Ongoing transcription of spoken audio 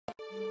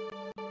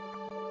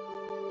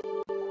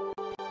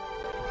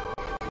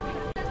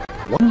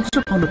Once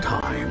upon a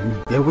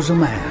time, there was a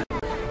man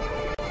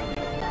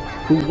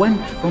who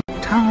went from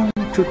town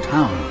to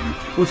town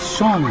with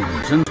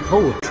songs and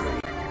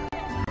poetry,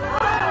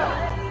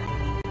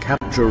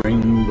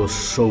 capturing the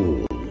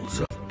souls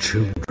of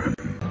children.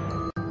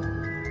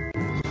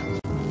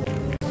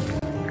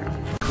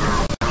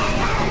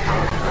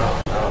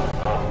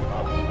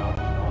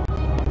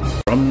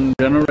 From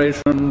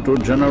generation to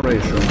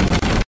generation,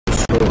 the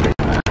story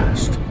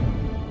passed.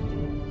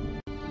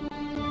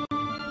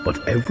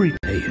 But every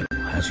tale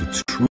has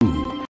its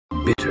true,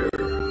 bitter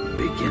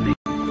beginning.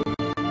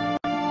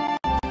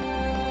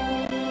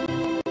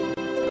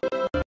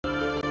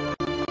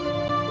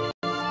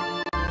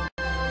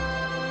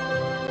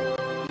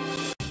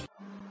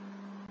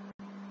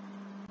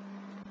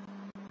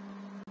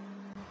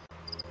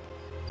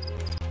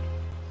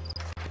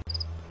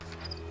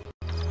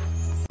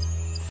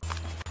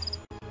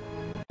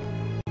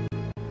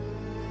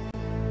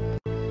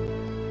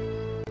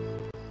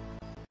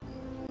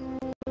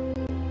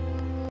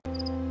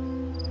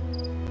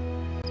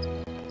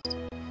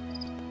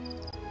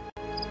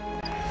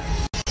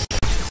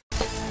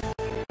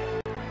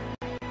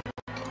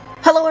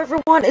 Hello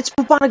everyone, it's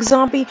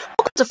BubonicZombie.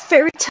 Welcome to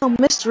Fairy Tale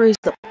Mysteries,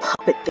 The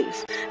Puppet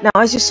Thief. Now,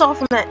 as you saw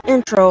from that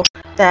intro,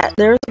 that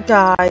there's a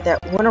guy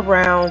that went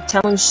around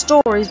telling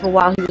stories, but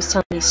while he was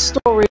telling these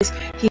stories,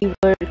 he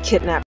would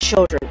kidnap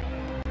children.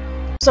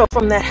 So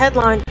from that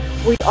headline,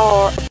 we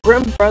are a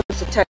Grimm Brothers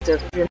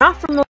detective. If you're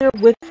not familiar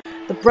with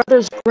the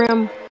Brothers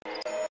Grimm,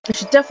 you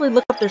should definitely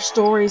look up their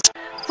stories.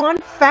 Fun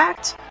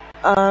fact,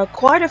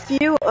 quite a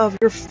few of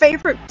your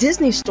favorite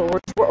Disney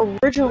stories were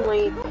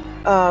originally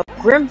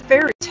Grimm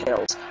fairy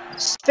tales.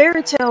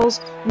 Fairy tales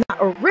not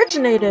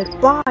originated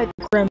by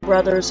the Grimm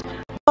brothers,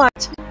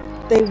 but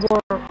they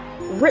were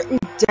written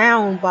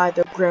down by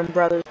the Grimm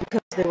brothers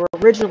because they were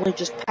originally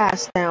just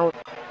passed down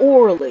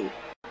orally.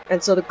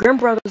 And so the Grimm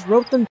brothers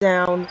wrote them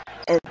down,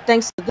 and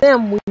thanks to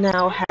them, we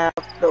now have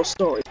those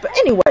stories. But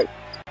anyway,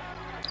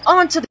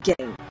 on to the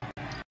game.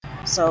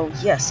 So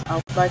yes, I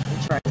would like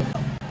to try to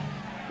help.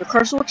 The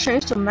cursor will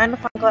change to a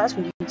magnifying glass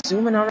when you can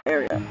zoom in on an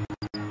area.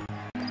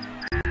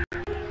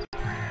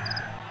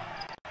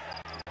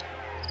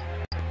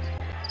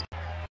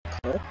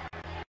 Click.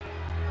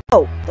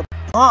 Oh, the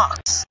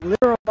box!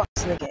 Literal box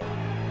in the game.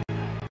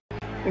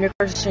 When your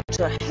cursor changes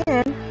to a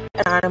hand,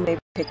 an item may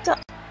be picked up.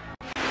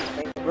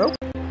 Okay, the rope.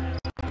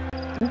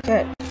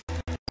 Okay.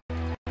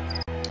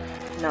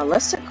 Now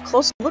let's take a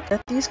closer look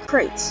at these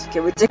crates.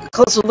 Can we take a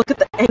closer look at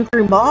the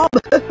angry mob?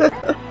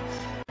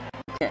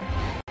 Okay.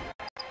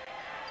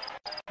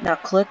 Now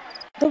click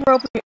the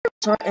rope in your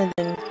inventory and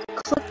then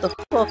click the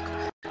hook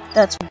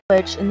that's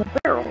wedged in the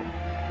barrel.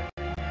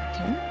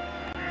 Okay.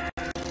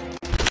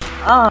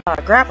 Ah,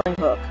 grappling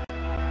hook.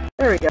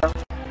 There we go.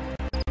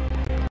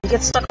 If you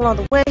get stuck along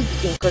the way, you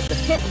can click the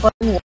hit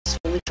button once it's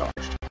fully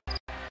charged.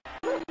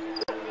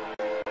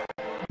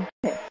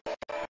 Okay.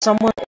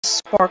 Someone is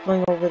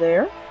sparkling over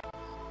there.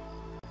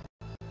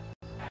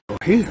 You're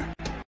here.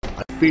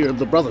 I fear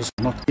the brothers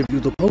will not give you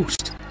the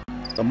post.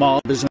 The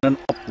mob is in an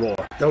uproar.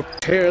 They'll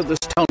tear this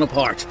town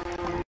apart.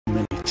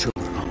 Many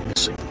children are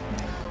missing.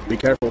 Be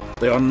careful,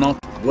 they are not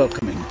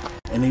welcoming.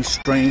 Any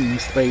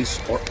strange face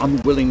or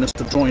unwillingness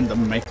to join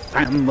them may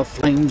fan the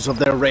flames of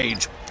their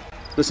rage.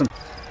 Listen,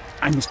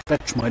 I must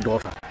fetch my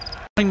daughter.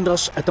 Find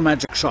us at the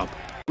magic shop.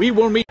 We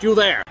will meet you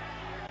there.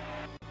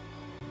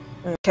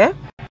 Okay.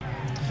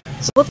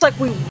 So it looks like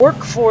we work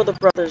for the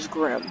Brothers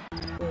Grimm.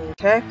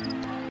 Okay.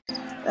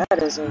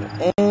 That is an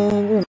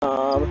angry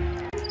mob.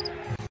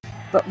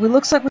 But it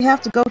looks like we have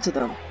to go to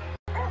them.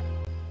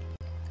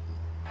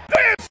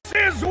 This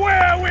is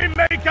where we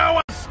make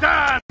our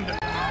stand!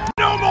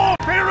 No more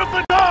fear of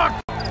the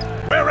dark!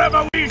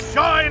 Wherever we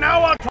shine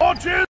our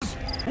torches,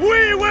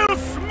 we will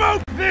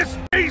smoke this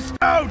beast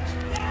out!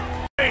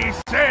 They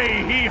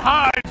say he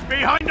hides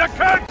behind a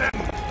curtain!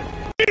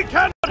 He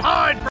cannot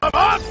hide from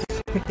us!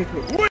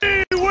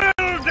 We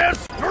will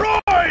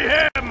destroy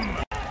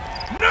him!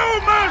 No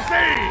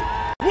mercy!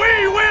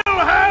 We will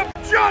have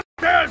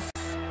justice!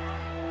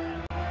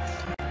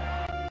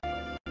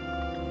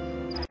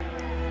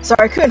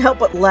 Sorry, I couldn't help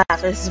but laugh at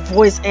his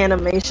voice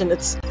animation.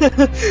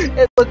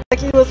 It looked like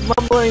he was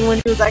mumbling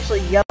when he was actually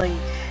yelling.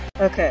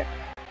 Okay.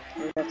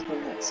 We have to go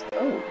next.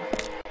 Oh.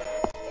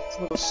 It's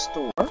a little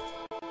store.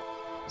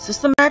 Is this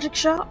the magic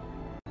shop?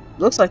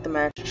 Looks like the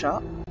magic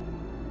shop.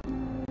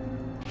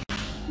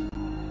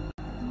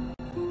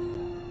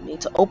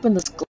 Need to open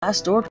this glass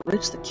door to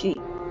reach the key.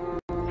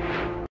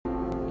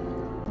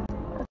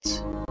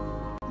 What?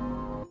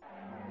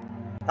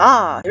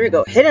 Ah, here we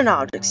go. Hidden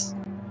objects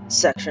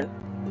section.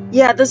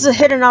 Yeah, this is a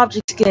hidden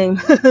objects game.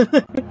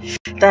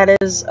 That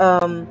is,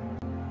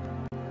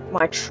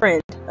 my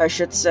trend, I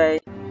should say.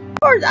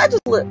 Or, I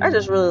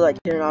just really like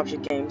hidden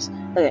object games.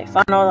 Okay,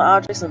 find all the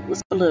objects and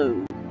let's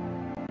blue.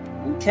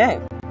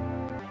 Okay.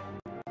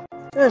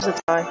 There's the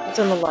tie. It's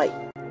in the light.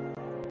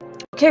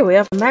 Okay, we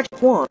have a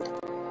magic wand.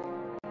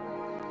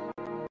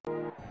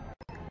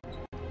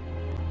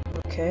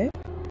 Okay.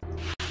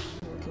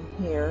 Look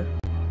in here.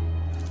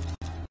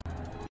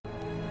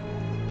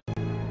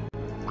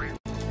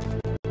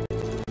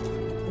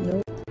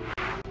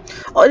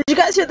 Oh, did you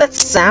guys hear that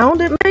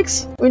sound it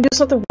makes when you do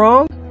something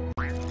wrong?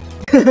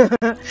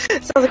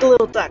 Sounds like a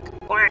little duck.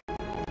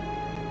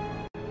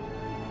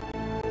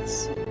 Let's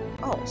see.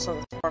 Oh, so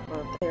the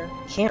sparkler up there.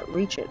 Can't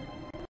reach it.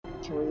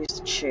 Can we use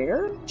the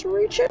chair to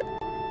reach it?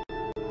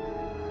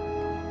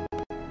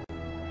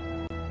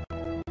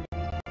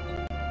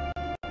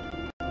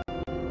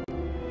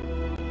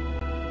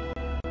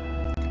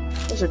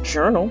 There's a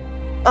journal.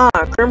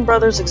 Grimm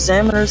Brothers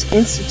Examiners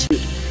Institute.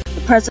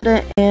 The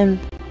president and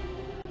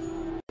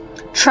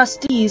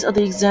trustees of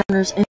the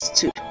Examiners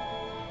Institute.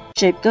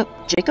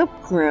 Jacob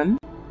Grimm.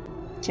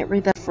 Can't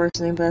read that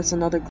first name, but that's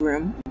another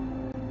Grimm.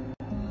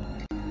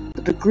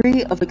 The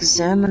degree of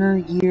examiner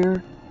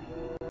year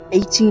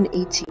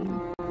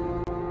 1818.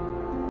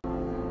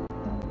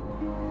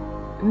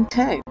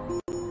 Okay.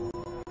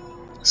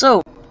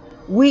 So,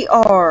 we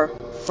are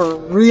for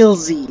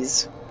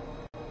realsies.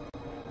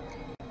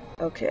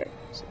 Okay,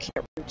 so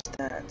can't reach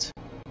that.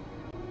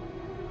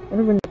 What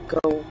do we need to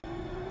go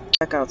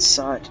back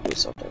outside to do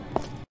something?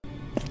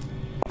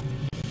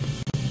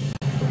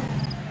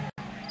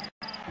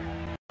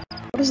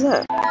 What is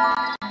that?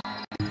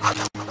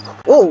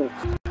 Whoa!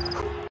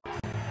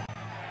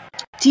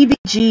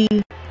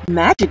 TBG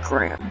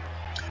Magigram.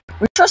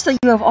 We trust that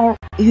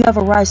you have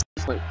arrived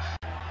safely.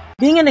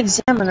 Being an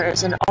examiner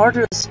is an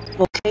arduous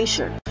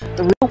vocation.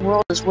 The real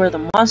world is where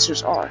the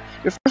monsters are.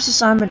 Your first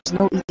assignment is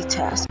no easy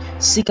task.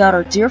 Seek out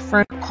our dear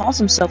friend who calls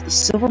himself the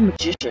Silver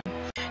Magician.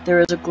 There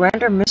is a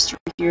grander mystery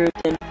here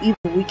than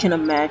even we can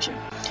imagine.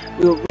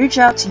 We will reach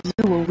out to you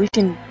when we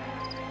can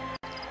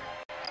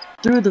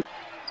through the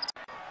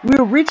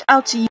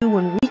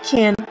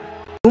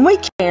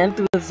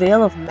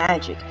veil of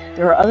magic.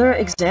 There are other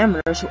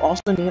examiners who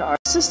also need our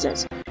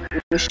assistance. We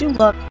wish you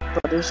luck,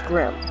 Brothers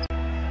Grimm.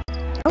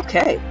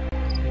 Okay.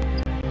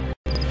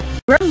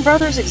 Grimm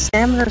Brothers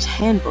Examiner's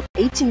Handbook,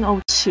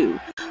 1802.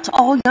 To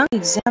all young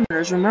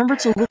examiners, remember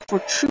to look for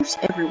truths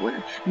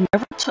everywhere.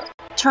 Never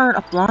turn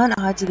a blind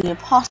eye to the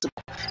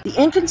impossible. The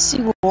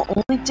inconceivable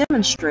only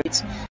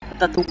demonstrates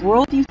that the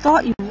world you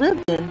thought you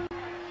lived in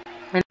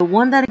and the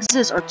one that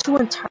exists are two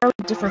entirely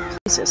different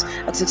places.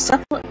 A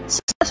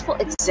successful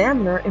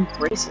examiner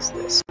embraces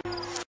this.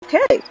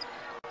 Okay.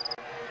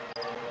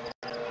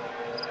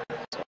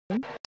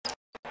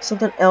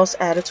 Something else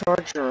added to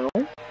our journal.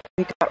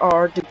 We got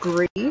our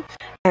degree,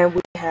 and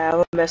we have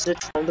a message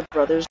from the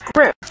Brothers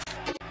Grimm.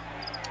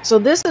 So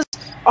this is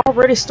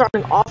already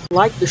starting off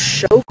like the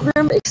show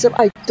Grimm, except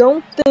I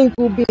don't think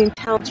we'll be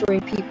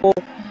encountering people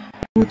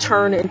who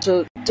turn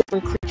into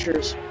different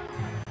creatures.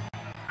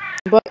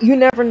 But you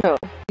never know.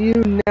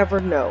 You never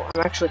know.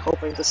 I'm actually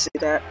hoping to see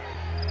that.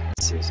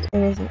 Let's see, is there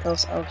anything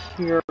else out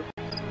here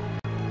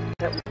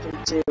that we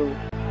can do?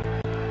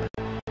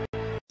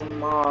 The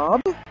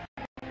mob.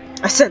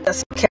 I said that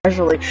so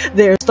casually.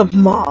 There's the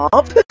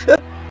mob.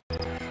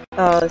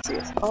 Let's see.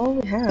 All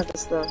we have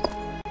is the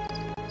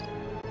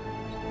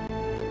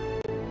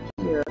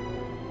here.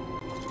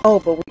 Oh,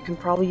 but we can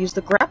probably use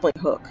the grappling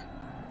hook.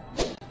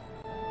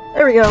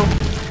 There we go.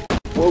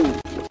 Whoa.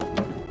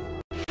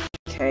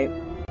 Okay.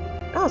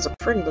 Oh, it's a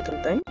pretty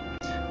looking thing.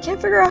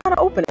 Can't figure out how to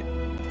open it.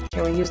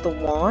 Can we use the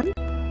wand?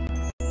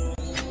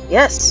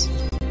 Yes.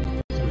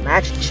 It's a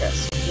magic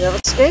chest. We have a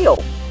scale.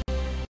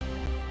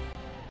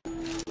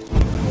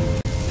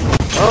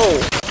 Oh.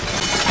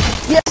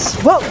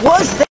 Yes! What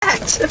was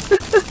that?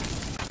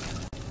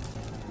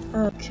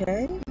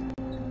 Okay.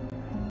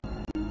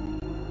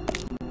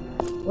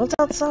 What's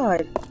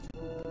outside?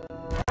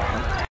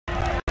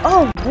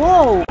 Oh,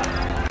 whoa!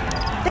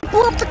 They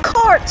blew up the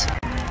cart!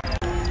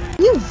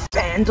 You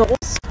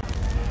vandals!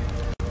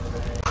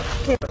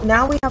 Okay, but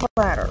now we have a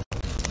ladder.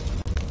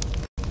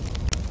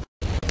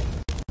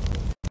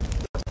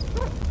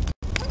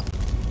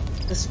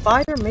 This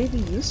fire may be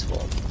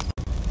useful.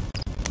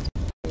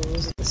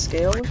 Is it the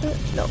scale with it?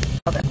 No.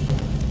 Okay.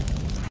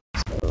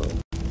 So,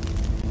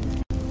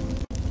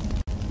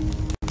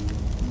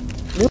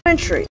 new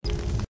entry.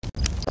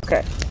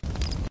 Okay.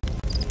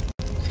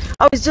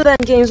 I always do that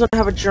in games when I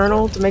have a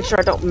journal to make sure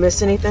I don't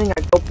miss anything.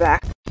 I go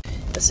back.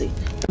 Let's see.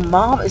 The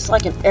mob is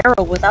like an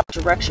arrow without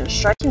direction,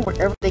 striking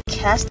wherever they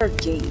cast their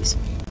gaze.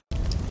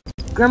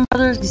 Grimm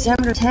Brothers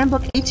Examiner's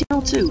Handbook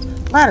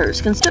 1802.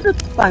 Ladders,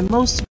 considered by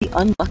most to be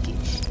unlucky,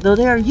 though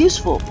they are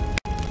useful.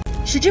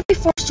 Should you be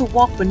forced to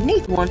walk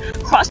beneath one,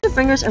 cross your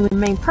fingers and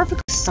remain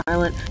perfectly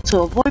silent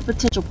to avoid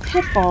potential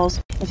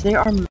pitfalls if they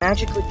are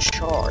magically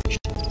charged.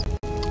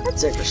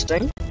 That's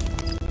interesting.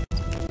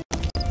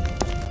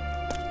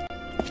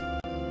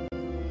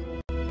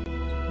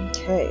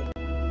 Okay.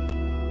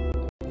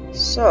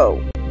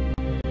 So,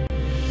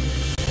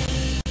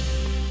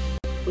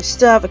 we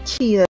still have a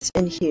key that's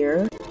in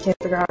here. Can't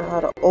figure out how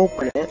to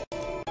open it.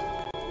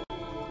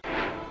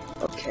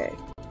 Okay.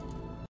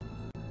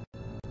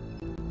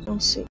 I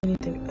don't see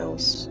anything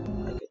else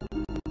I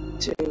could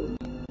do.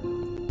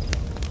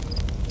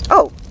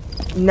 Oh!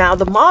 Now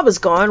the mob is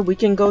gone, we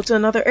can go to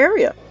another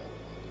area.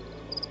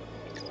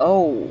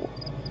 Oh.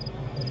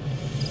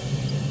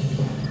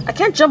 I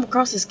can't jump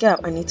across this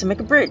gap. I need to make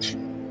a bridge.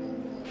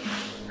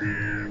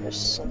 There's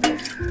something.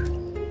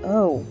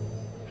 Oh,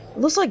 it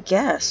looks like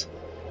gas.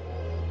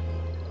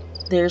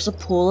 There's a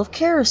pool of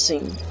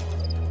kerosene.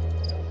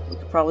 We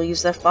could probably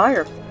use that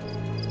fire.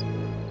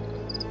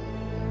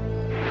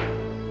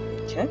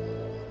 Okay.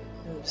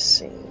 Let's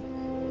see.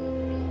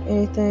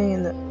 Anything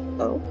in the...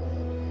 Oh.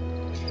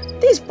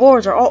 These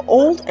boards are all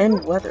old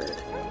and weathered.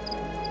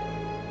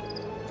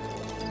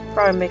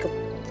 Probably make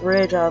a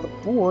bridge out of the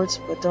boards,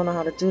 but don't know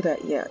how to do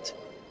that yet.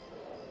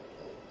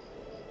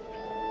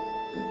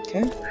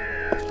 Okay.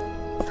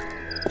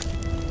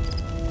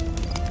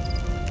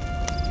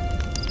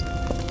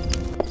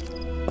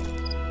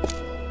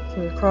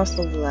 Can we cross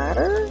the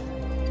ladder?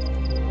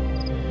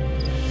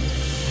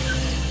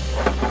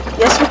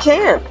 Yes, we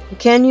can. We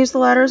can use the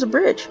ladder as a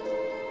bridge.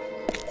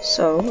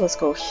 So, let's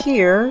go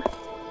here.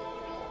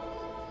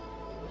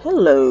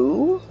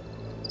 Hello.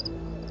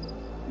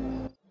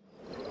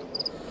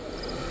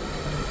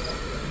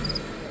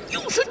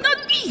 You should not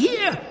be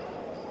here!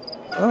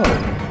 Oh.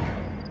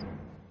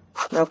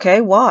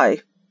 Okay,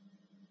 why?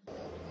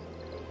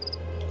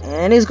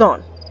 And he's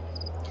gone.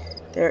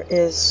 There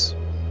is...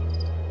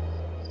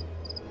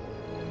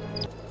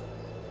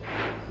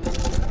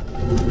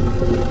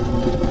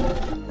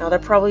 Now there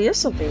probably is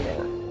something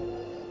there.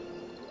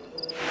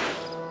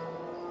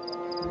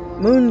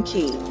 Moon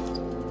key.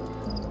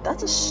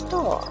 That's a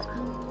star.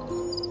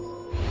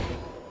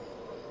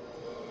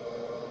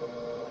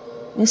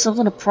 Need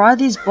something to pry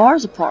these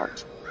bars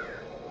apart.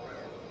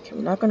 Okay,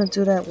 we're not gonna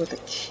do that with a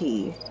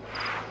key.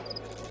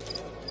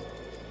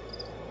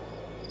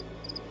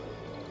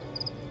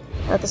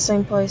 At the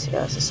same place?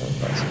 Yeah, it's the same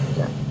place.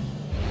 Yeah.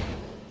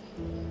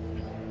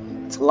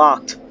 It's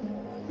locked.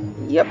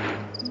 Yep.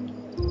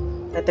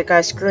 Let the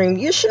guy scream,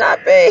 "You should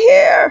not be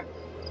here!"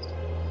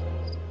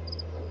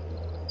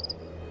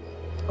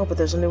 Oh, but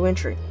there's a new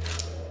entry.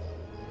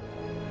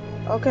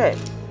 Okay.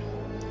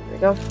 Here we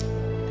go.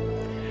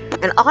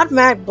 An odd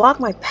man blocked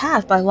my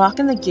path by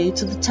locking the gate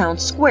to the town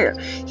square.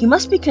 He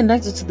must be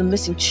connected to the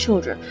missing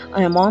children.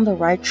 I am on the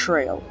right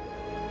trail.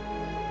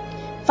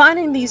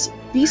 Finding these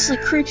beastly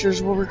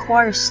creatures will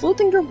require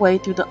sleuthing your way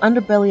through the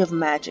underbelly of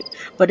magic,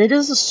 but it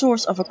is the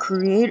source of a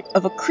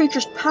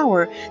creature's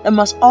power that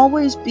must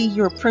always be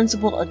your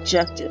principal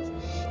objective.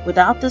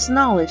 Without this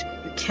knowledge,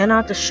 you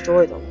cannot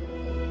destroy them.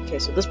 Okay,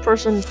 so this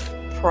person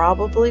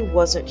probably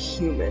wasn't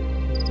human.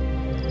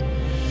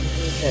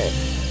 Okay.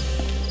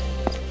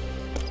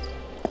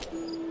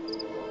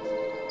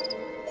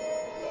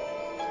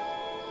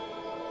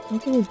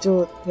 What can we do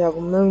with... We have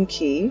a moon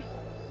key.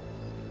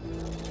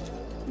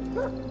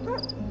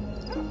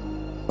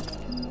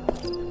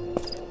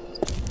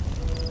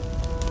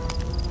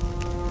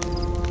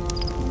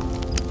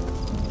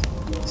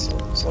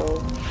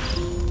 So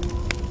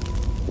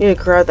need to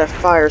grab that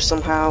fire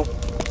somehow.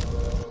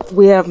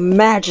 We have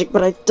magic,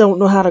 but I don't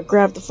know how to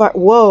grab the fire.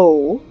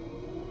 Whoa!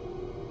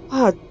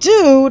 Ah,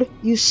 dude,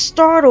 you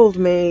startled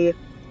me.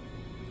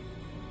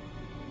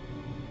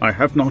 I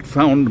have not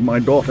found my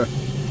daughter.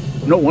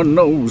 No one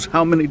knows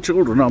how many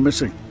children are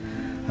missing,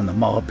 and the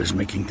mob is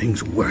making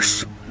things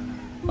worse.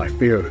 I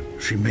fear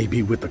she may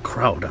be with the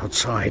crowd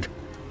outside.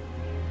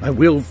 I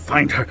will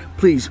find her.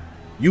 Please,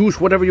 use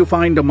whatever you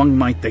find among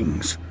my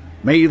things.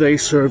 May they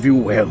serve you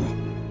well.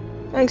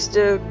 Thanks,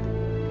 dude.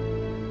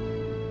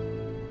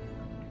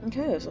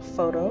 Okay, there's a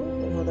photo.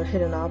 Another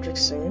hidden object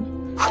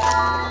soon.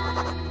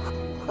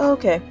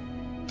 Okay.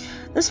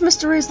 This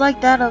mystery is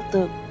like that of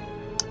the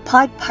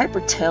Pied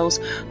Piper tales,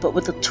 but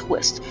with a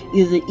twist.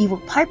 Either the evil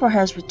Piper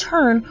has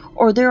returned,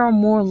 or there are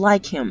more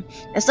like him.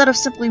 Instead of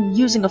simply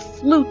using a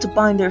flute to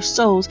bind their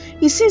souls,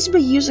 he seems to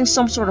be using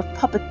some sort of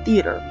puppet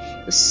theater.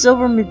 The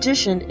Silver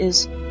Magician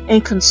is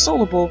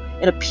inconsolable.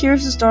 It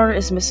appears his daughter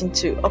is missing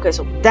too. Okay,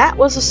 so that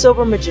was the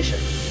Silver Magician.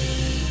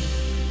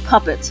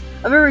 Puppets,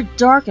 a very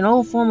dark and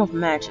old form of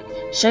magic.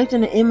 Shaped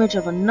in the image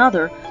of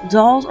another,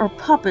 dolls or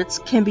puppets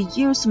can be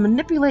used to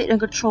manipulate and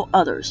control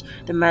others.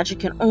 The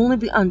magic can only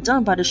be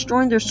undone by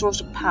destroying their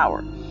source of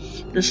power.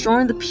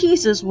 Destroying the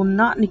pieces will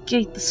not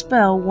negate the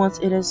spell once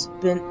it has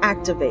been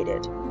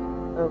activated.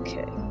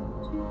 Okay.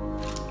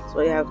 So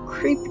we have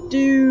Creepy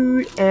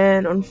Dude,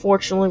 and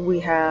unfortunately we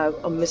have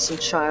a missing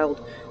child,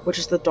 which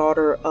is the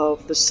daughter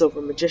of the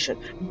Silver Magician.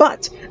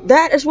 But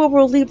that is where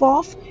we'll leave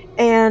off.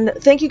 And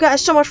thank you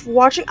guys so much for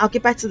watching. I'll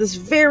get back to this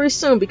very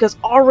soon because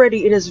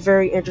already it is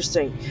very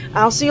interesting.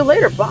 I'll see you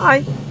later.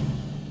 Bye.